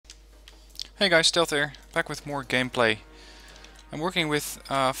Hey guys, Stealth here, back with more gameplay. I'm working with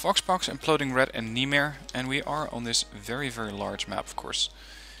Foxbox, Imploding Red and Nimir, and we are on this very large map, of course.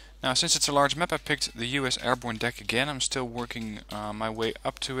 Now, since it's a large map, I picked the US Airborne deck again. I'm still working my way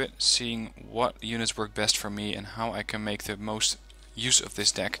up to it, seeing what units work best for me and how I can make the most use of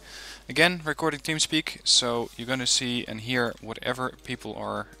this deck. Again, recording TeamSpeak, so you're going to see and hear whatever people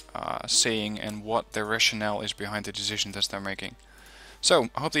are saying and what their rationale is behind the decision that they're making. So,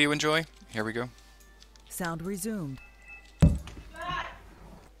 I hope that you enjoy. Here we go. Sound resumed.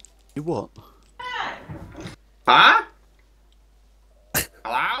 You what? Huh?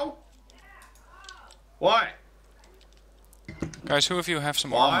 Hello? What? Guys, who of you have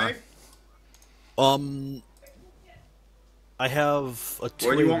some armor? Why? I have a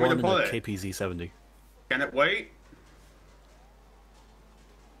Where do you want me 2-1 to and put a it? KPZ-70. Can it wait?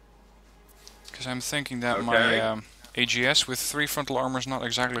 Because I'm thinking that Okay. my AGS with 3 frontal armor is not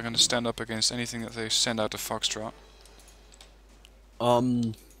exactly going to stand up against anything that they send out to Foxtrot.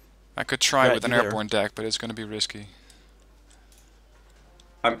 I could try Right, with an you there. airborne deck, but it's going to be risky.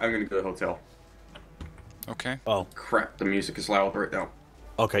 I'm gonna go to the hotel. Okay. Oh, Crap, the music is loud right now.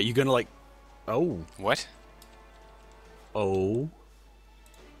 okay, you gonna like... Oh. What? Oh.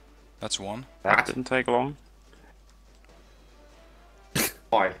 That's one. That What? didn't take long.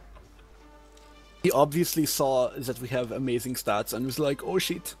 Why? He obviously saw that we have amazing stats and was like, oh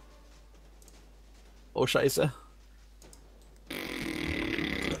shit. Oh scheiße.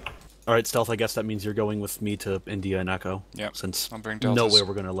 Alright, Stealth, I guess that means you're going with me to India and Echo. Yep, Since I'll bring no deltas. way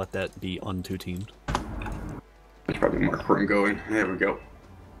we're gonna let that be un-two-teamed. That's probably mark where I'm going. There we go.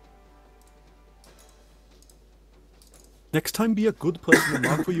 Next time be a good person and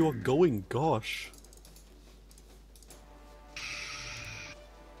mark where you are going, gosh.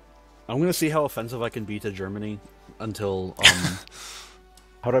 I'm gonna see how offensive I can be to Germany until,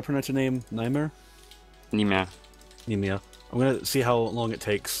 how do I pronounce your name? Naimer? Nimia. Nemia. I'm gonna see how long it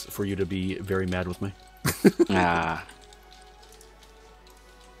takes for you to be very mad with me. Ah.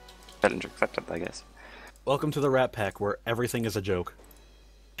 Challenge accepted, I guess. Welcome to the Rat Pack, where everything is a joke.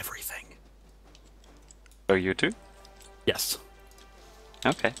 Everything. So you too? Yes.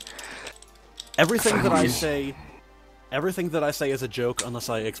 Okay. Everything that I say... Everything that I say is a joke unless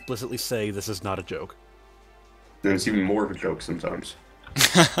I explicitly say this is not a joke. And it's even more of a joke sometimes.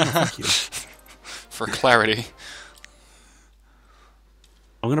 Thank you. For clarity.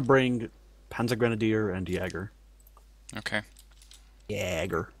 I'm gonna bring Panzer Grenadier and Jäger. Okay.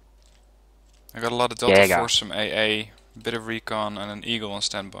 Jäger. I got a lot of Delta Jäger. Force, some AA, bit of recon, and an Eagle on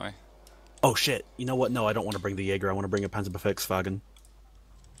standby. Oh shit, you know what? No, I don't want to bring the Jäger, I want to bring a Panzerbefehlswagen.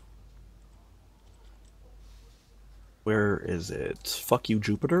 Where is it? Fuck you,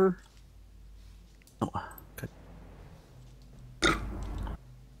 Jupiter? Oh, okay.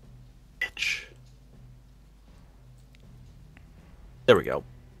 Bitch. There we go.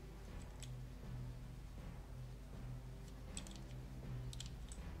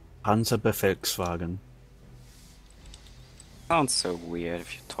 Panzerbefehlswagen. Sounds so weird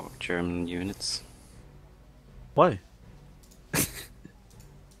if you talk German units. Why?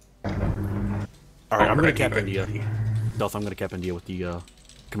 Alright, I'm gonna cap India. Stealth, I'm gonna cap India with the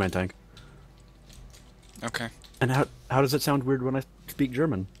command tank. Okay. And how does it sound weird when I speak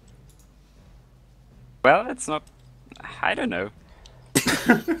German? Well, it's not... I don't know.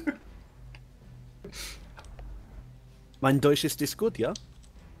 Mein Deutsch ist gut, ja?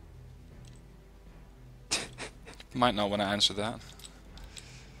 Might not want to answer that.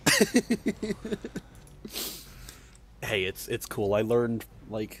 Hey, it's cool. I learned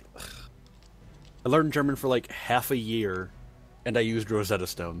German for like half a year, and I used Rosetta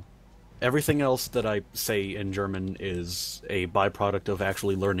Stone. Everything else that I say in German is a byproduct of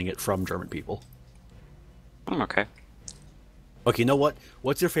actually learning it from German people. Okay. Okay, you know what?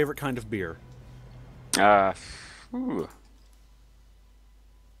 What's your favorite kind of beer? Ooh.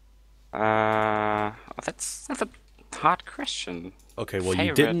 That's a hard question. Okay, well, you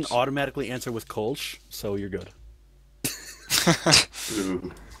Favorite. didn't automatically answer with Kolsch, so you're good.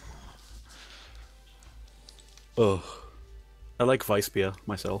 Ooh. Ugh. I like Weissbier,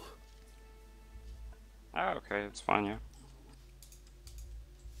 myself. Oh, okay, it's fine, yeah.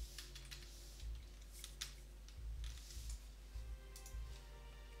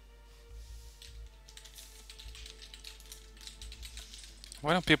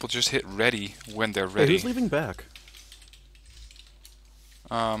 Why don't people just hit ready when they're Hey, ready? who's leaving back?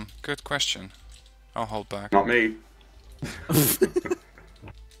 Good question. I'll hold back. Not me.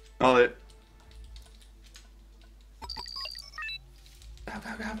 Not it.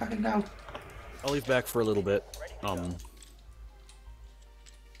 Go, fucking go. I'll leave back for a little bit.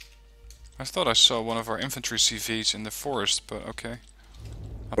 I thought I saw one of our infantry CVs in the forest, but okay.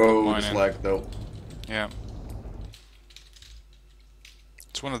 I'll put Oh, mine it's in. lag though. Yeah.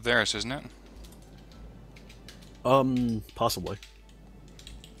 It's one of theirs, isn't it? Possibly.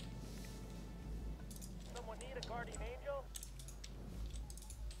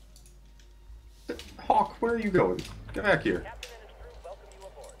 Hawk, where are you going? Get back here.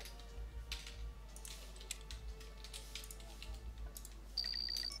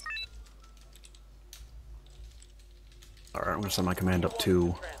 Alright, I'm gonna send my command up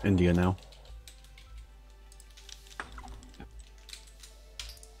to India now.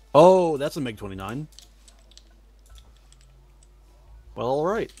 Oh, that's a MiG-29. Well,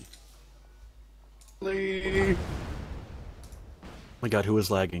 alright. Lee. My god, who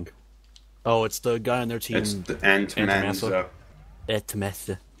is lagging? Oh, it's the guy on their team. It's the Ant-Manza.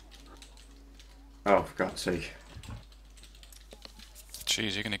 Etmessa. Oh, for God's sake.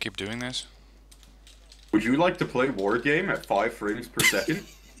 Jeez, you're gonna keep doing this? Would you like to play Wargame at 5 frames per second?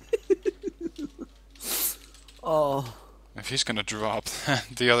 Oh. If he's gonna drop,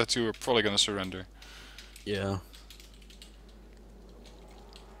 the other two are probably gonna surrender. Yeah.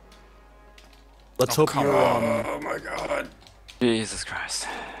 Let's Oh, hope come you're, Oh my god. Jesus Christ.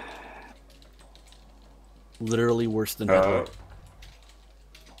 literally worse than Hitler.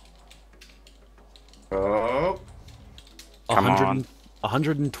 Oh. Come on.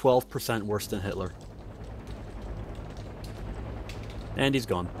 112% worse than Hitler. And he's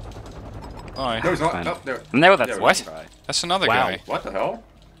gone. Bye. No, he's not. Fine. Oh, there. No, that's There we What? go. That's another Wow. guy. What the hell?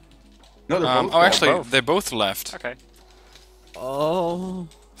 No, they're both. Oh, actually, both. they both left. Okay. Oh.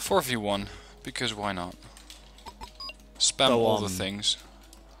 4v1, because why not? Spam So, all the things.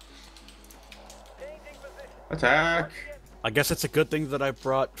 Attack. I guess it's a good thing that I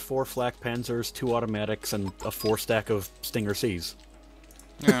brought 4 flak panzers, 2 automatics, and a 4 stack of Stinger Cs.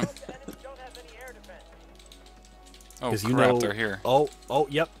 Yeah. Oh Because crap, you know, they're here. Oh,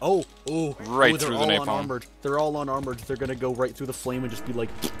 yep. Oh, Right they're through the all napalm. unarmored. They're all unarmored. They're gonna go right through the flame and just be like,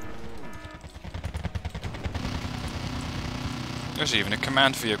 There's even a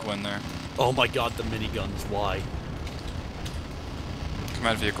command vehicle in there. oh my god, the miniguns. Why?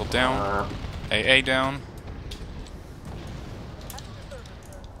 Command vehicle down. AA down.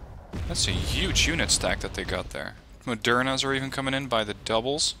 That's a huge unit stack that they got there. Modernas are even coming in by the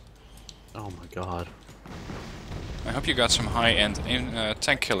doubles. Oh my god. I hope you got some high-end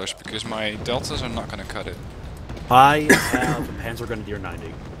tank killers, because my deltas are not going to cut it. I have a Panzer Grenadier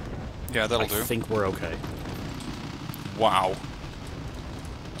 90. Yeah, that'll I do. think we're okay. Wow.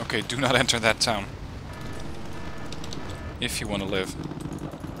 Okay, do not enter that town. If you want to live.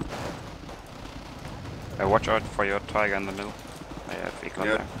 Watch out for your tiger in the middle. I have vehicle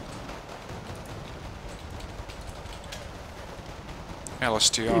Yep. there.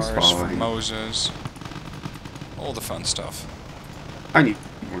 LSTRs, He's fine. Moses. All the fun stuff. I need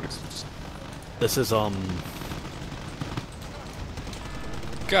more distance. This is, Gotta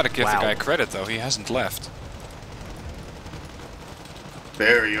give Wow. the guy credit though, he hasn't left.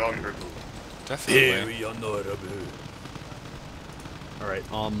 Very honorable. Definitely. honorable. Alright,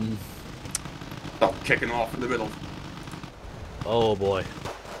 Stop kicking off in the middle. oh boy.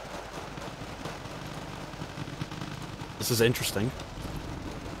 This is interesting.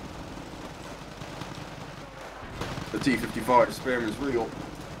 The T-55 spam is real.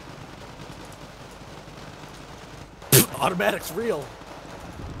 Automatic's real.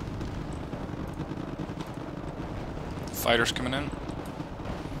 Fighters coming in.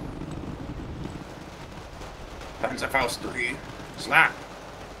 Panzerfaust 3. Slap.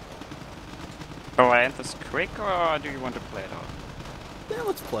 Shall I end this quick, or do you want to play it out? Yeah,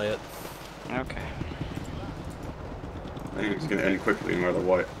 let's play it. Okay. I think it's going to end quickly no matter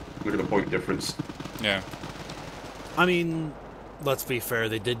what. Look at the point difference. Yeah. I mean, let's be fair,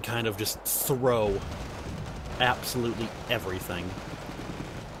 they did kind of just throw absolutely everything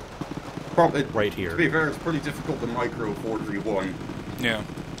Probably, right here. To be fair, it's pretty difficult to micro 431. Yeah.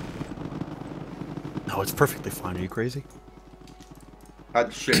 No, it's perfectly fine. Are you crazy?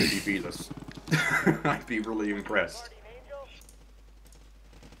 I'd shit if he beat us. I'd be really impressed.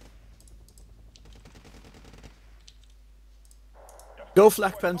 Go,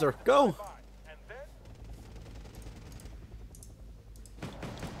 Flak Panzer, go!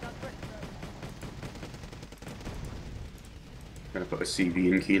 Gonna put a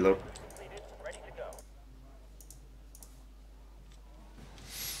CV in Kilo.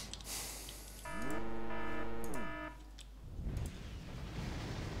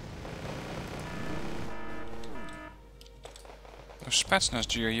 Those Spetsnaz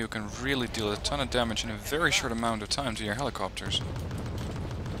GRU can really deal a ton of damage in a very short amount of time to your helicopters.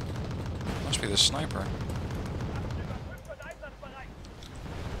 must be the sniper.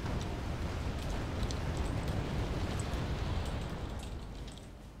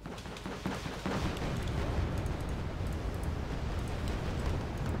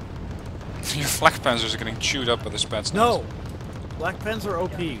 Your flak panzers are getting chewed up by the spats. No! Black Pens are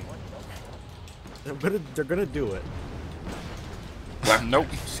OP. They're gonna do it. Black Nope.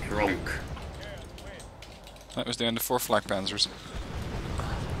 Skrunk. That was the end of 4 flak panzers.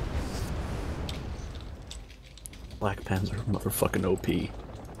 Black Pens are motherfucking OP.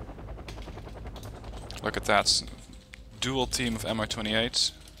 Look at that. Dual team of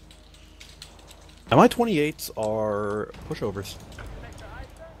Mi-28s. Mi-28s are pushovers.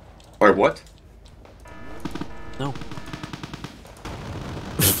 Or what? No.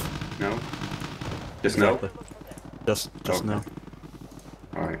 No? Just no? Exactly. Just Okay. no.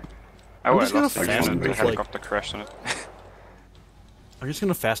 Alright. Oh, I just gonna lost the fast game. The move, helicopter crashed on it. I'm just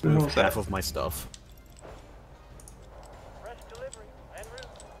gonna fast What move was that? half of my stuff.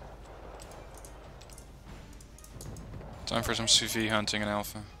 Time for some CV hunting in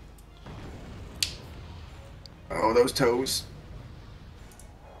Alpha. Oh, those toes.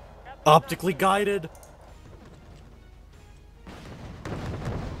 Optically guided!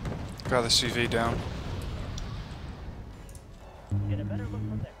 Got the CV down.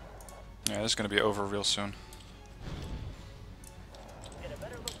 Yeah, this is gonna be over real soon.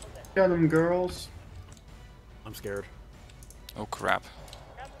 Got them girls. I'm scared. Oh crap.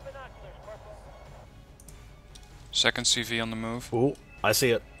 Second CV on the move. Ooh, I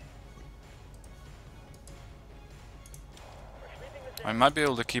see it. I might be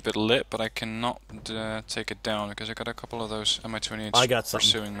able to keep it lit, but I cannot take it down because I got a couple of those Mi-28s I got something.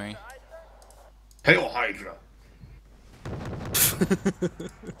 pursuing me. Hail Hydra.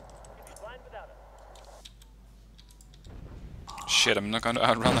 Shit, I'm not going to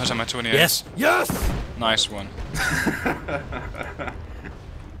outrun those Mi-28s. Yes! Yes! Nice one.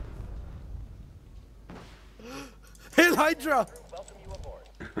 Hail Hydra!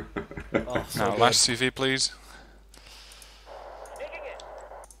 Oh, so Now, good. last CV, please.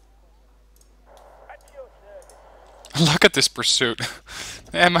 Look at this pursuit.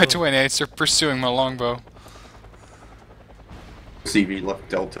 The Mi-28s are pursuing my longbow. CV left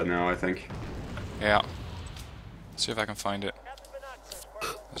Delta now, I think. Yeah. Let's see if I can find it.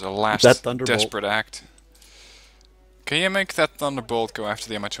 There's a last That Thunderbolt. desperate act. Can you make that Thunderbolt go after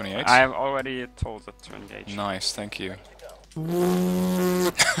the Mi-28s? I have already told it to engage. Nice, thank you.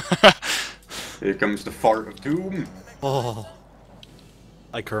 Here comes the fart of doom. Oh.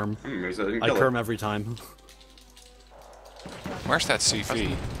 I kerm. Is that I kerm every time. Where's that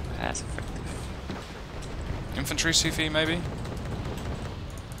CV? That's effective. Infantry CV, maybe?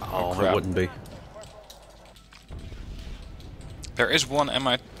 Oh, crap. it wouldn't be. There is one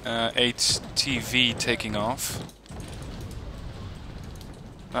Mi-8 TV taking off.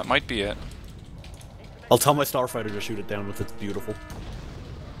 That might be it. I'll tell my Starfighter to shoot it down with its beautiful.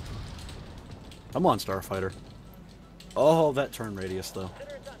 Come on, Starfighter. Oh, that turn radius, though.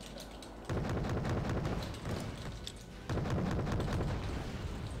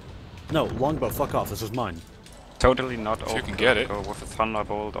 No, longbow, fuck off, this is mine. Totally not If you can get it. Go with a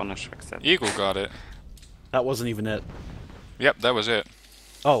thunderbolt on a Shrek set. Eagle got it. That wasn't even it. Yep, that was it.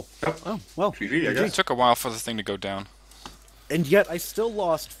 Oh. Yep. Oh, well. GG, I It guess. took a while for the thing to go down. And yet, I still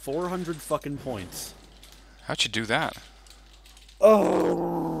lost 400 fucking points. How'd you do that?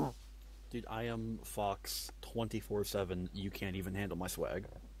 Oh! Dude, I am Fox 24/7. You can't even handle my swag.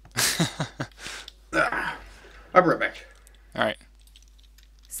 I'll be right back. Alright.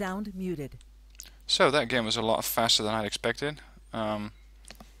 Sound muted. So that game was a lot faster than I'd expected.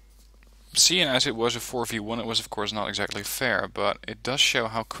 Seeing as it was a 4v1, it was of course not exactly fair, but it does show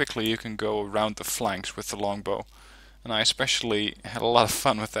how quickly you can go around the flanks with the longbow. And I especially had a lot of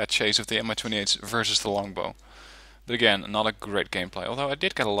fun with that chase of the Mi-28s versus the longbow. But again, not a great gameplay, although I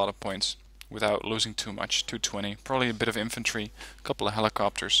did get a lot of points without losing too much, 220, probably a bit of infantry, a couple of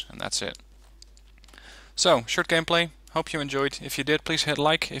helicopters, and that's it. So, short gameplay, hope you enjoyed. If you did, please hit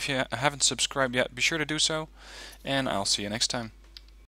like. If you haven't subscribed yet, be sure to do so, and I'll see you next time.